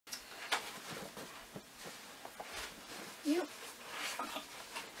You.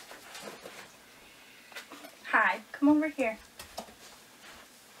 Hi, come over here.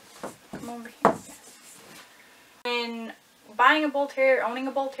 Come over here. Yes. When buying a Bull Terrier, owning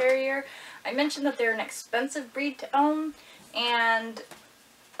a Bull Terrier, I mentioned that they're an expensive breed to own, and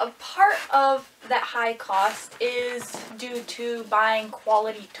a part of that high cost is due to buying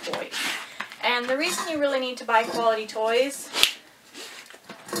quality toys. And the reason you really need to buy quality toys...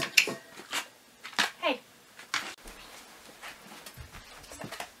 Hey.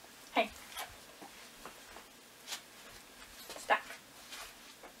 Hey. Stop.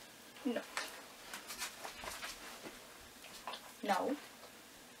 No. No.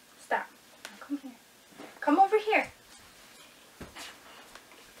 Stop. Now come here. Come over here.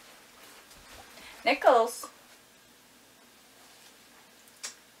 Nichols.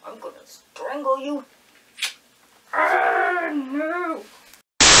 I'm gonna strangle you. No.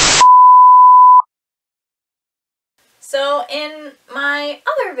 So in my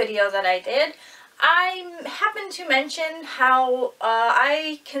other video that I did, I happened to mention how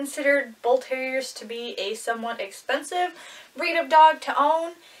I considered Bull Terriers to be a somewhat expensive breed of dog to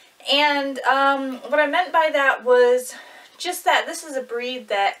own. And what I meant by that was just that this is a breed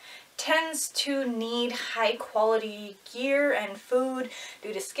that tends to need high quality gear and food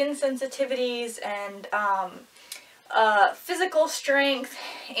due to skin sensitivities and physical strength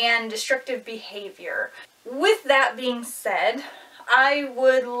and destructive behavior. With that being said, I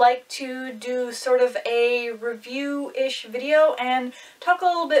would like to do sort of a review-ish video and talk a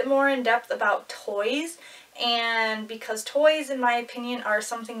little bit more in depth about toys, and because toys, in my opinion, are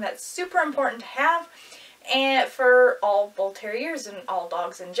something that's super important to have and for all Bull Terriers and all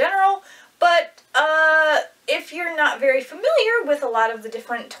dogs in general. But if you're not very familiar with a lot of the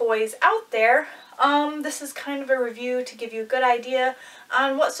different toys out there, this is kind of a review to give you a good idea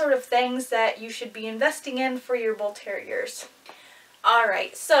on what sort of things that you should be investing in for your Bull Terriers.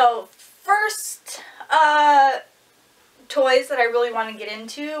 Alright, so first toys that I really want to get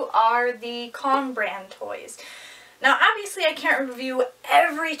into are the Kong brand toys. Now obviously I can't review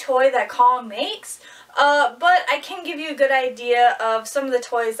every toy that Kong makes, but I can give you a good idea of some of the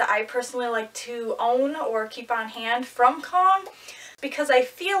toys that I personally like to own or keep on hand from Kong, because I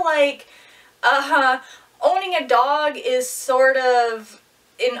feel like owning a dog is sort of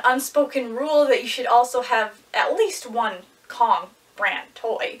an unspoken rule that you should also have at least one Kong brand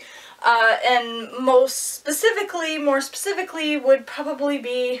toy. And more specifically would probably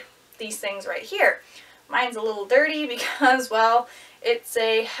be these things right here. Mine's a little dirty because, well, it's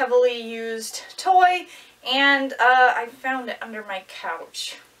a heavily used toy, and I found it under my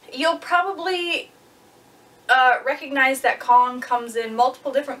couch. You'll probably recognize that Kong comes in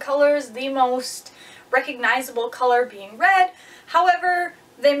multiple different colors, the most recognizable color being red. However,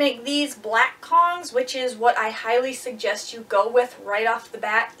 they make these black Kongs, which is what I highly suggest you go with right off the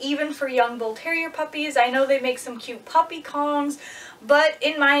bat, even for young Bull Terrier puppies. I know they make some cute puppy Kongs, but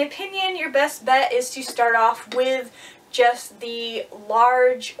in my opinion, your best bet is to start off with just the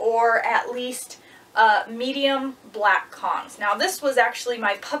large or at least medium black Kongs. Now this was actually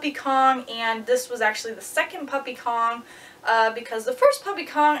my puppy Kong, and this was actually the second puppy Kong because the first puppy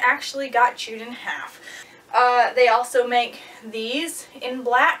Kong actually got chewed in half. They also make these in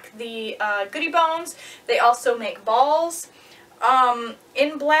black, the Goody Bones. They also make balls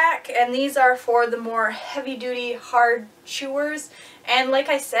in black, and these are for the more heavy-duty, hard chewers. And like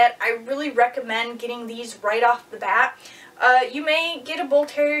I said, I really recommend getting these right off the bat. You may get a Bull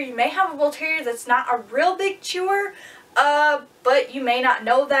Terrier, you may have a Bull Terrier that's not a real big chewer, but you may not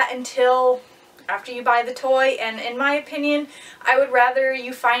know that until after you buy the toy, and in my opinion, I would rather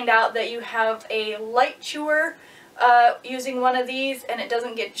you find out that you have a light chewer using one of these and it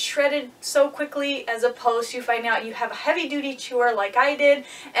doesn't get shredded so quickly, as opposed to finding out you have a heavy-duty chewer like I did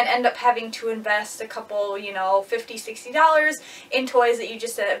and end up having to invest a couple, you know, $50, $60 in toys that you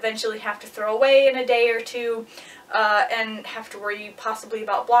just eventually have to throw away in a day or two. And have to worry possibly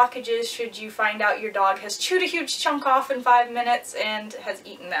about blockages should you find out your dog has chewed a huge chunk off in 5 minutes and has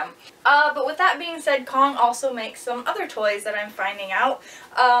eaten them. But with that being said, Kong also makes some other toys that I'm finding out.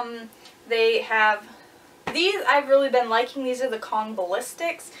 They have these I've really been liking. These are the Kong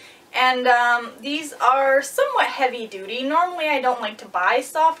Ballistics, and these are somewhat heavy duty. Normally I don't like to buy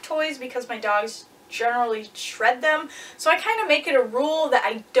soft toys because my dogs generally shred them, so I kind of make it a rule that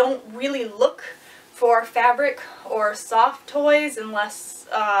I don't really look for fabric or soft toys unless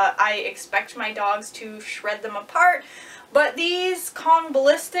I expect my dogs to shred them apart. But these Kong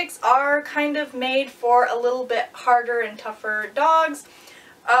Ballistics are kind of made for a little bit harder and tougher dogs.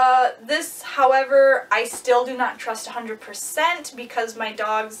 This, however, I still do not trust 100% because my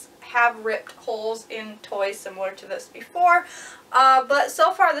dogs have ripped holes in toys similar to this before. But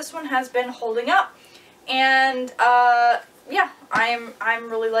so far this one has been holding up. And yeah, I'm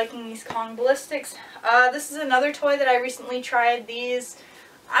really liking these Kong Ballistics. This is another toy that I recently tried. These,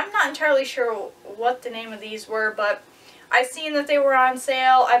 I'm not entirely sure what the name of these were, but I seen that they were on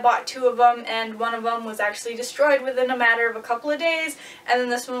sale. I bought 2 of them, and one of them was actually destroyed within a matter of a couple of days, and then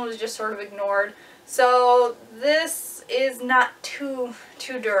this one was just sort of ignored. So this is not too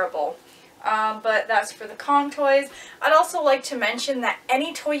durable. But that's for the Kong toys. I'd also like to mention that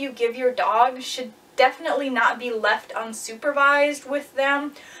any toy you give your dog should definitely not be left unsupervised with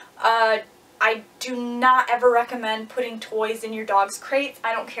them. I do not ever recommend putting toys in your dog's crates.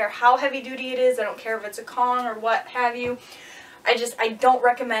 I don't care how heavy duty it is. I don't care if it's a Kong or what have you. I don't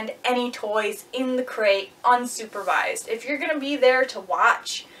recommend any toys in the crate unsupervised. If you're going to be there to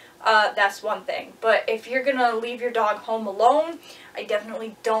watch, that's one thing. But if you're going to leave your dog home alone, I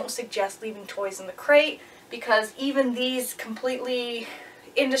definitely don't suggest leaving toys in the crate, because even these completely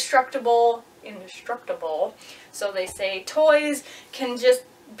indestructible, so they say, toys can just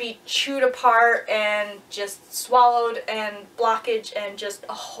be chewed apart and just swallowed, and blockage, and just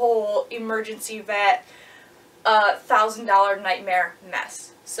a whole emergency vet $1,000 nightmare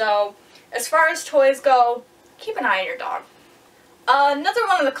mess. So as far as toys go, keep an eye on your dog. Another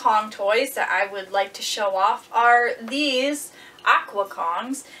one of the Kong toys that I would like to show off are these Aqua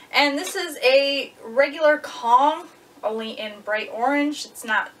Kongs, and this is a regular Kong, only in bright orange. It's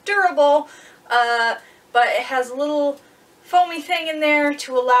not durable, but it has a little foamy thing in there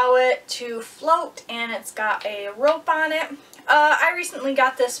to allow it to float, and it's got a rope on it. I recently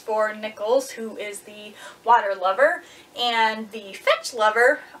got this for Nichols, who is the water lover and the fetch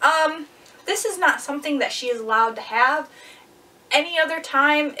lover. This is not something that she is allowed to have any other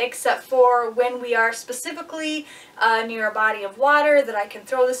time except for when we are specifically near a body of water that I can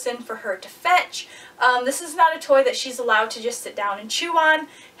throw this in for her to fetch. This is not a toy that she's allowed to just sit down and chew on,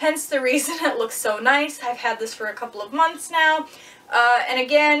 hence the reason it looks so nice. I've had this for a couple of months now, and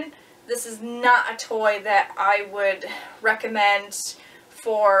again, this is not a toy that I would recommend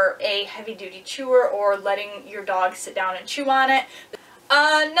for a heavy-duty chewer or letting your dog sit down and chew on it.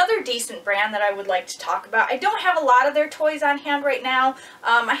 Another decent brand that I would like to talk about, I don't have a lot of their toys on hand right now.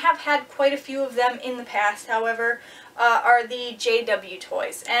 I have had quite a few of them in the past, however, are the JW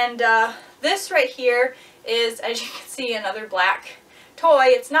toys. And this right here is, as you can see, another black toy.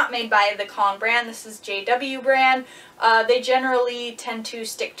 It's not made by the Kong brand. This is JW brand. They generally tend to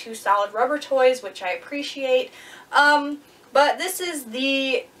stick to solid rubber toys, which I appreciate. But this is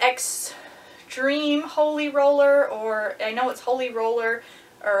the Extreme Holy Roller, or I know it's Holy Roller,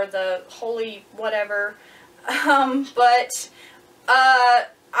 or the Holy whatever, but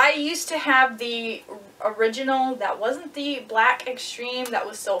I used to have the original that wasn't the black Extreme that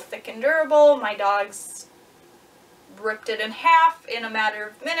was so thick and durable. My dogs ripped it in half in a matter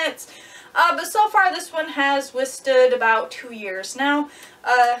of minutes, but so far this one has withstood about 2 years now,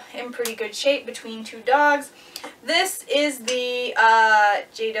 in pretty good shape between 2 dogs. This is the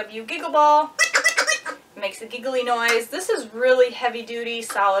JW Giggle Ball. It makes a giggly noise. This is really heavy duty,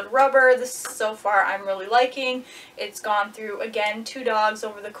 solid rubber. This so far I'm really liking. It's gone through, again, 2 dogs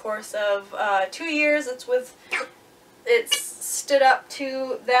over the course of 2 years. It's stood up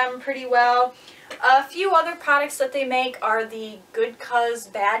to them pretty well. A few other products that they make are the Good Cuz,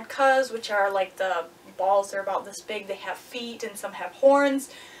 Bad Cuz, which are like the balls are about this big. They have feet and some have horns.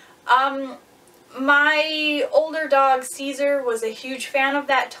 My older dog Caesar was a huge fan of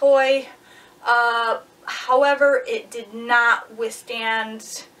that toy. However, it did not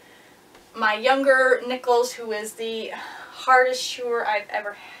withstand my younger Nichols, who is the hardest chewer I've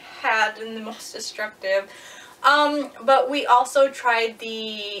ever had and the most destructive. But we also tried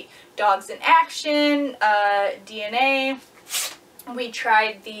the Dogs in Action, DNA. We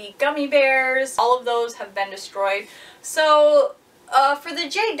tried the gummy bears. All of those have been destroyed. So for the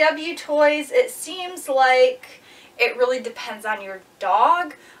JW toys, it seems like it really depends on your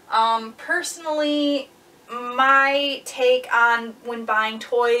dog. Personally, my take on when buying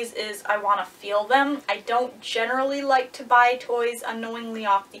toys is I want to feel them. I don't generally like to buy toys unknowingly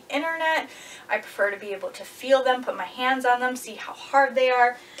off the internet. I prefer to be able to feel them, put my hands on them, see how hard they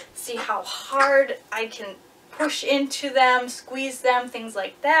are, see how hard I can push into them, squeeze them, things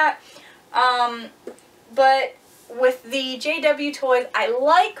like that. But with the JW toys, I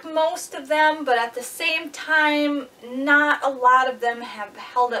like most of them, but at the same time, not a lot of them have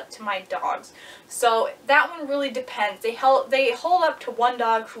held up to my dogs. So that one really depends. They hold up to one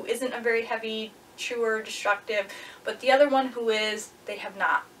dog who isn't a very heavy chewer, destructive, but the other one who is, they have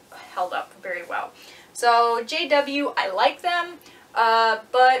not held up very well. So JW, I like them,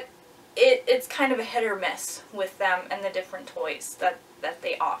 but it's kind of a hit or miss with them and the different toys that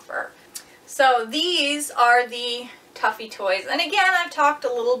they offer. So these are the Tuffy toys, and again, I've talked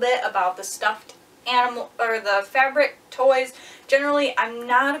a little bit about the stuffed animal or the fabric toys. Generally, I'm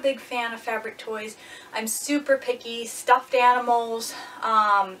not a big fan of fabric toys. I'm super picky. Stuffed animals,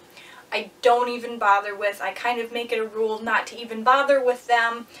 I don't even bother with. I kind of make it a rule not to even bother with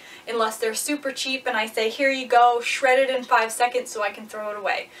them unless they're super cheap and I say, here you go, shred it in 5 seconds so I can throw it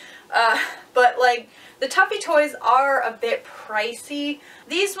away. But like, the Tuffy toys are a bit pricey.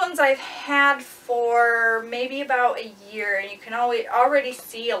 These ones I've had for maybe about a year, and you can already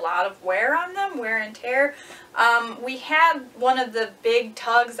see a lot of wear on them, wear and tear. We had one of the big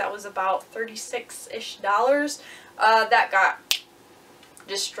tugs that was about $36-ish. That got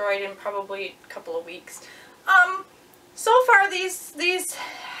destroyed in probably a couple of weeks. So far these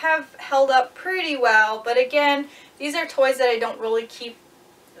have held up pretty well, but again, these are toys that I don't really keep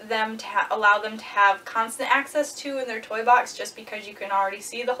them to allow them to have constant access to in their toy box, just because you can already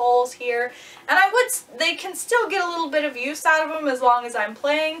see the holes here, and they can still get a little bit of use out of them as long as I'm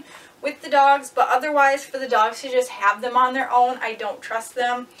playing with the dogs, but otherwise for the dogs to just have them on their own, I don't trust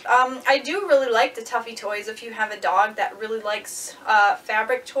them. I do really like the Tuffy toys if you have a dog that really likes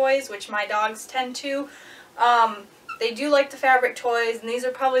fabric toys, which my dogs tend to. They do like the fabric toys, and these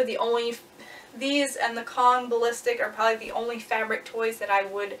are probably the only these and the Kong Ballistic are probably the only fabric toys that I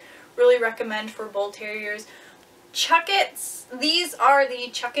would really recommend for Bull Terriers. Chuckits, these are the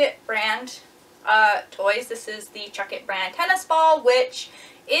Chuckit brand toys. This is the Chuckit brand tennis ball, which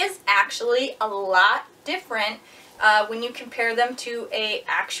is actually a lot different when you compare them to an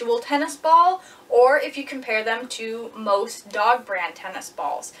actual tennis ball, or if you compare them to most dog brand tennis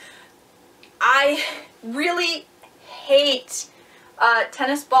balls. I really hate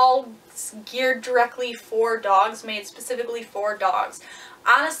tennis balls geared directly for dogs, made specifically for dogs.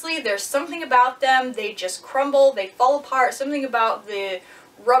 Honestly, there's something about them, they just crumble, they fall apart. Something about the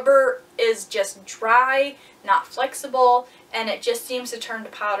rubber is just dry, not flexible, and it just seems to turn to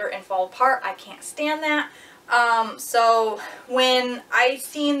powder and fall apart. I can't stand that. So when I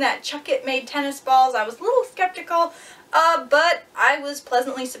seen that Chuckit made tennis balls, I was a little skeptical, but I was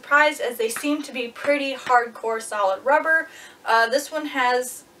pleasantly surprised, as they seem to be pretty hardcore solid rubber. This one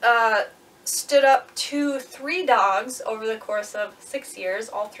has stood up to 3 dogs over the course of 6 years,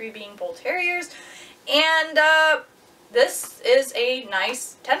 all 3 being Bull Terriers, and this is a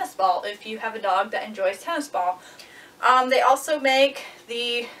nice tennis ball if you have a dog that enjoys tennis ball. They also make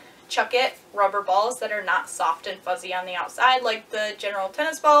the Chuckit rubber balls that are not soft and fuzzy on the outside like the general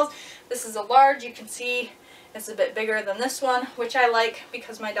tennis balls. This is a large. You can see it's a bit bigger than this one, which I like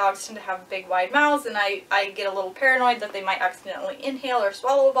because my dogs tend to have big wide mouths, and I get a little paranoid that they might accidentally inhale or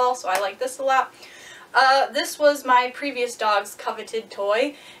swallow a ball, so I like this a lot. This was my previous dog's coveted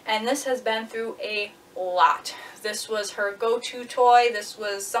toy, and this has been through a lot. This was her go-to toy. This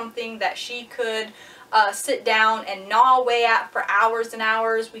was something that she could sit down and gnaw away at for hours and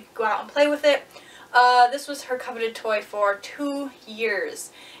hours. We could go out and play with it. This was her coveted toy for 2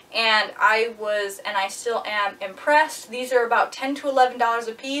 years. And I was, and I still am, impressed. These are about $10 to $11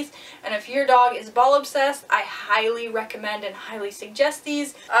 a piece, and if your dog is ball obsessed, I highly recommend and highly suggest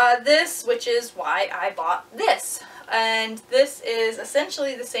these. This, which is why I bought this. And this is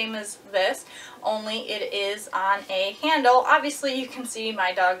essentially the same as this, only it is on a handle. Obviously you can see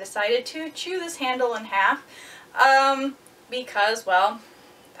my dog decided to chew this handle in half, because, well,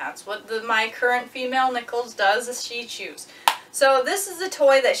 that's what my current female Nichols does, is she chews. So this is a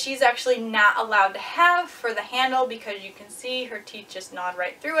toy that she's actually not allowed to have for the handle, because you can see her teeth just gnawed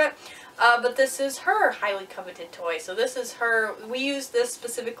right through it. But this is her highly coveted toy. So this is her, we use this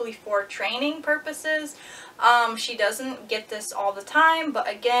specifically for training purposes. She doesn't get this all the time, but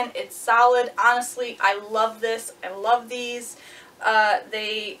again, it's solid. Honestly, I love this. I love these.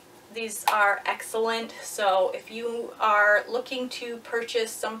 These are excellent. So if you are looking to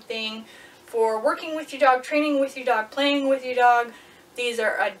purchase something for working with your dog, training with your dog, playing with your dog, these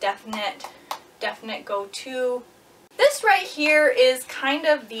are a definite go-to. This right here is kind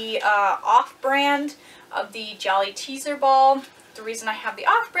of the off-brand of the Jolly Teaser ball. The reason I have the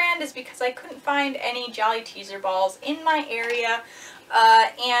off-brand is because I couldn't find any Jolly Teaser balls in my area,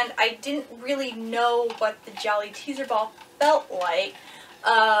 and I didn't really know what the Jolly Teaser ball felt like.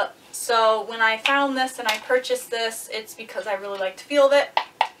 So when I found this and I purchased this, it's because I really like the feel of it.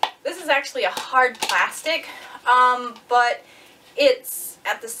 This is actually a hard plastic, but it's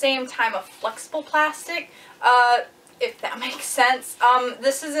at the same time a flexible plastic. if that makes sense.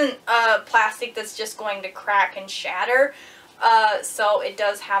 This isn't plastic that's just going to crack and shatter, so it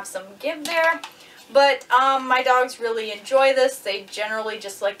does have some give there. But my dogs really enjoy this. They generally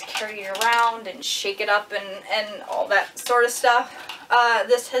just like to carry it around and shake it up and all that sort of stuff.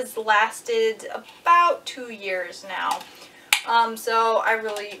 This has lasted about 2 years now. So I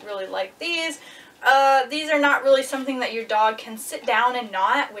really like these. These are not really something that your dog can sit down and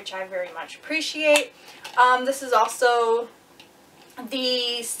knot, which I very much appreciate. This is also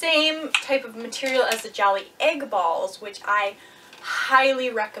the same type of material as the Jolly Egg Balls, which I highly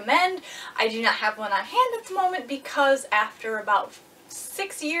recommend. I do not have one on hand at the moment because after about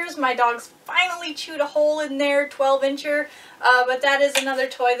 6 years my dogs finally chewed a hole in their 12-incher, but that is another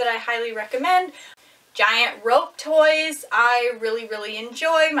toy that I highly recommend. Giant rope toys I really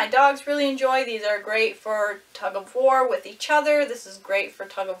enjoy. My dogs really enjoy. These are great for tug of war with each other. This is great for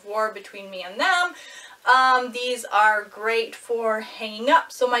tug of war between me and them. These are great for hanging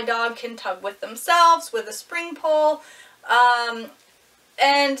up so my dog can tug with themselves with a spring pole.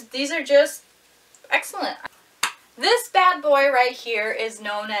 And these are just excellent. This bad boy right here is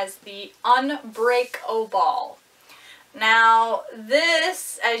known as the Unbreak-O-Ball. Now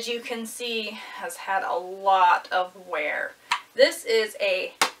this, as you can see, has had a lot of wear. This is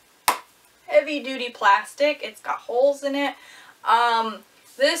a heavy-duty plastic. It's got holes in it.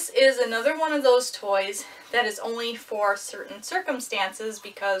 This is another one of those toys that is only for certain circumstances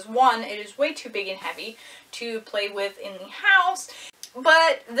because, one, it is way too big and heavy to play with in the house,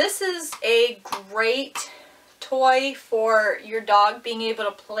 but this is a great toy for your dog being able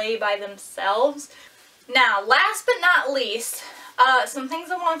to play by themselves. Now, last but not least, some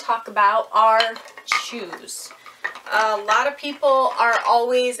things I want to talk about are chews. A lot of people are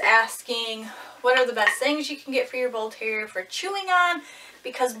always asking what are the best things you can get for your Bull Terrier for chewing on,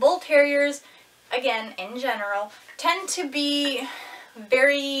 because Bull Terriers, again, in general, tend to be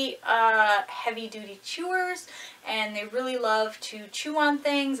very heavy-duty chewers, and they really love to chew on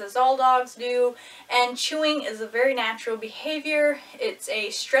things, as all dogs do. And chewing is a very natural behavior. It's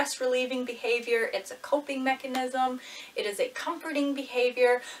a stress-relieving behavior. It's a coping mechanism. It is a comforting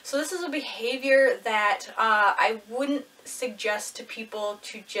behavior. So this is a behavior that I wouldn't suggest to people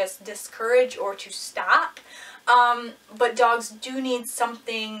to just discourage or to stop. But dogs do need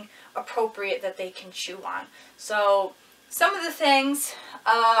something appropriate that they can chew on. So some of the things,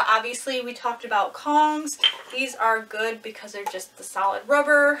 obviously we talked about Kongs. These are good because they're just the solid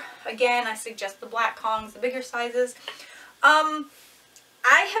rubber. Again, I suggest the black Kongs, the bigger sizes. I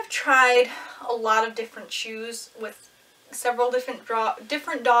have tried a lot of different chews with several different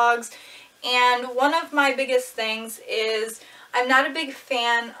dogs, and one of my biggest things is I'm not a big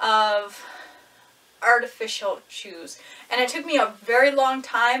fan of artificial chews, and it took me a very long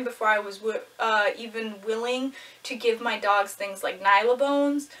time before I was even willing to give my dogs things like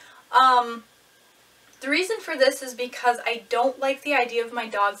Nylabones. The reason for this is because I don't like the idea of my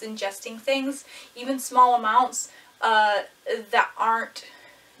dogs ingesting things, even small amounts, that aren't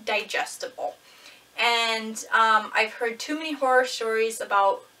digestible. And I've heard too many horror stories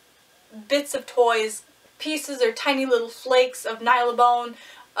about bits of toys, pieces or tiny little flakes of Nylabone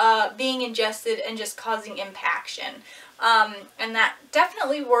being ingested and just causing impaction. And that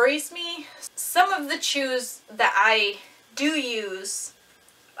definitely worries me. Some of the chews that I do use,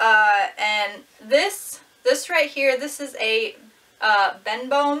 and this right here, this is a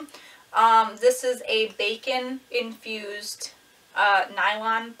Benbone. This is a bacon infused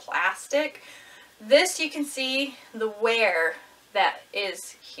nylon plastic. This, you can see the wear that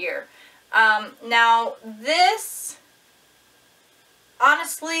is here. Now this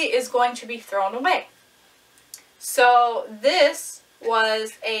honestly is going to be thrown away. So this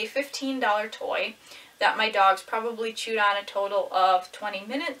was a $15 toy that my dogs probably chewed on a total of 20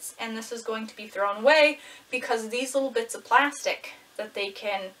 minutes, and this is going to be thrown away because of these little bits of plastic that they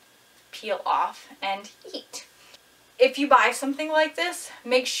can peel off and eat. If you buy something like this,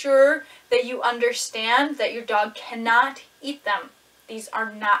 make sure that you understand that your dog cannot eat them. These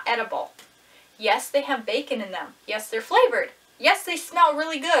are not edible. Yes, they have bacon in them. Yes, they're flavored. Yes, they smell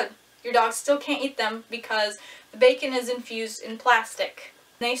really good. Your dog still can't eat them because the bacon is infused in plastic.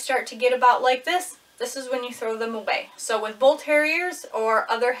 When they start to get about like this is when you throw them away. So with Bull Terriers or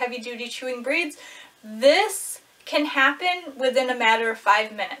other heavy-duty chewing breeds, this can happen within a matter of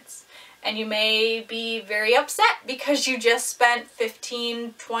 5 minutes. And you may be very upset because you just spent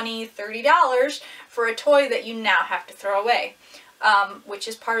 $15, $20, $30 for a toy that you now have to throw away. Which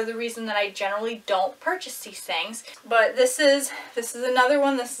is part of the reason that I generally don't purchase these things. But this is another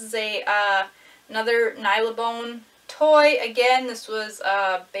one. This is a another Nylabone toy. Again, this was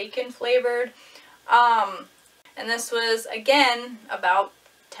bacon flavored. And And this was, again, about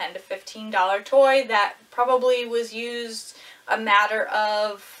 $10 to $15 toy that probably was used a matter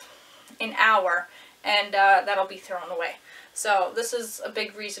of an hour, and that'll be thrown away. So this is a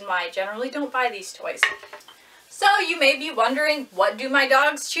big reason why I generally don't buy these toys. So you may be wondering, what do my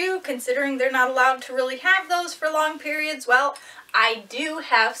dogs chew, considering they're not allowed to really have those for long periods? Well, I do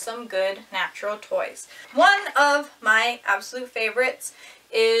have some good natural toys. One of my absolute favorites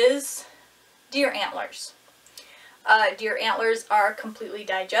is deer antlers. Deer antlers are completely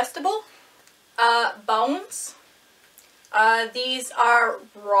digestible. Bones. These are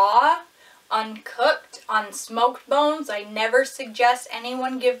raw, uncooked, unsmoked bones. I never suggest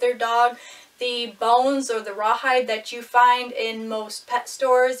anyone give their dog the bones or the rawhide that you find in most pet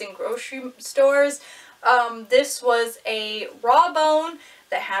stores and grocery stores. This was a raw bone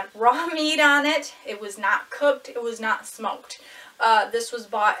that had raw meat on it. It was not cooked. It was not smoked. This was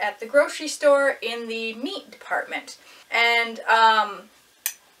bought at the grocery store in the meat department. And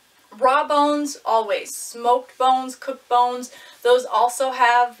raw bones, always. Smoked bones, cooked bones, those also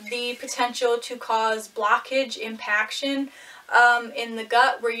have the potential to cause blockage, impaction in the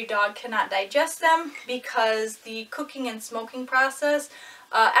gut where your dog cannot digest them, because the cooking and smoking process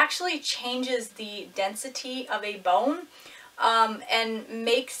actually changes the density of a bone and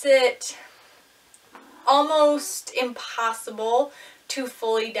makes it almost impossible to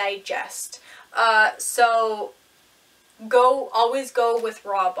fully digest. So always go with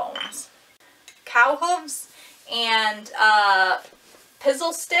raw bones. Cow hooves and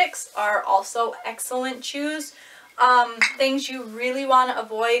pizzle sticks are also excellent chews. Things you really want to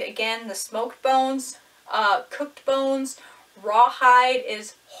avoid, again, the smoked bones, cooked bones, rawhide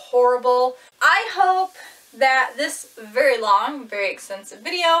is horrible. I hope that this very long, very extensive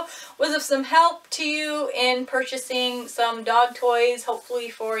video was of some help to you in purchasing some dog toys, hopefully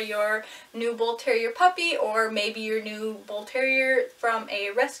for your new Bull Terrier puppy, or maybe your new Bull Terrier from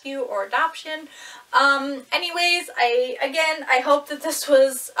a rescue or adoption. Anyways, I hope that this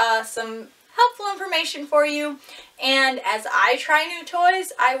was some helpful information for you, and as I try new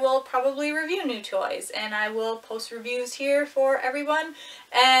toys, I will probably review new toys, and I will post reviews here for everyone.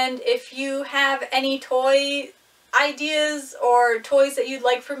 And if you have any toy ideas or toys that you'd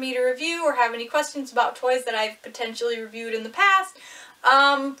like for me to review, or have any questions about toys that I've potentially reviewed in the past,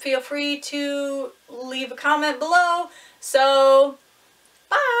 feel free to leave a comment below. So,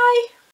 bye!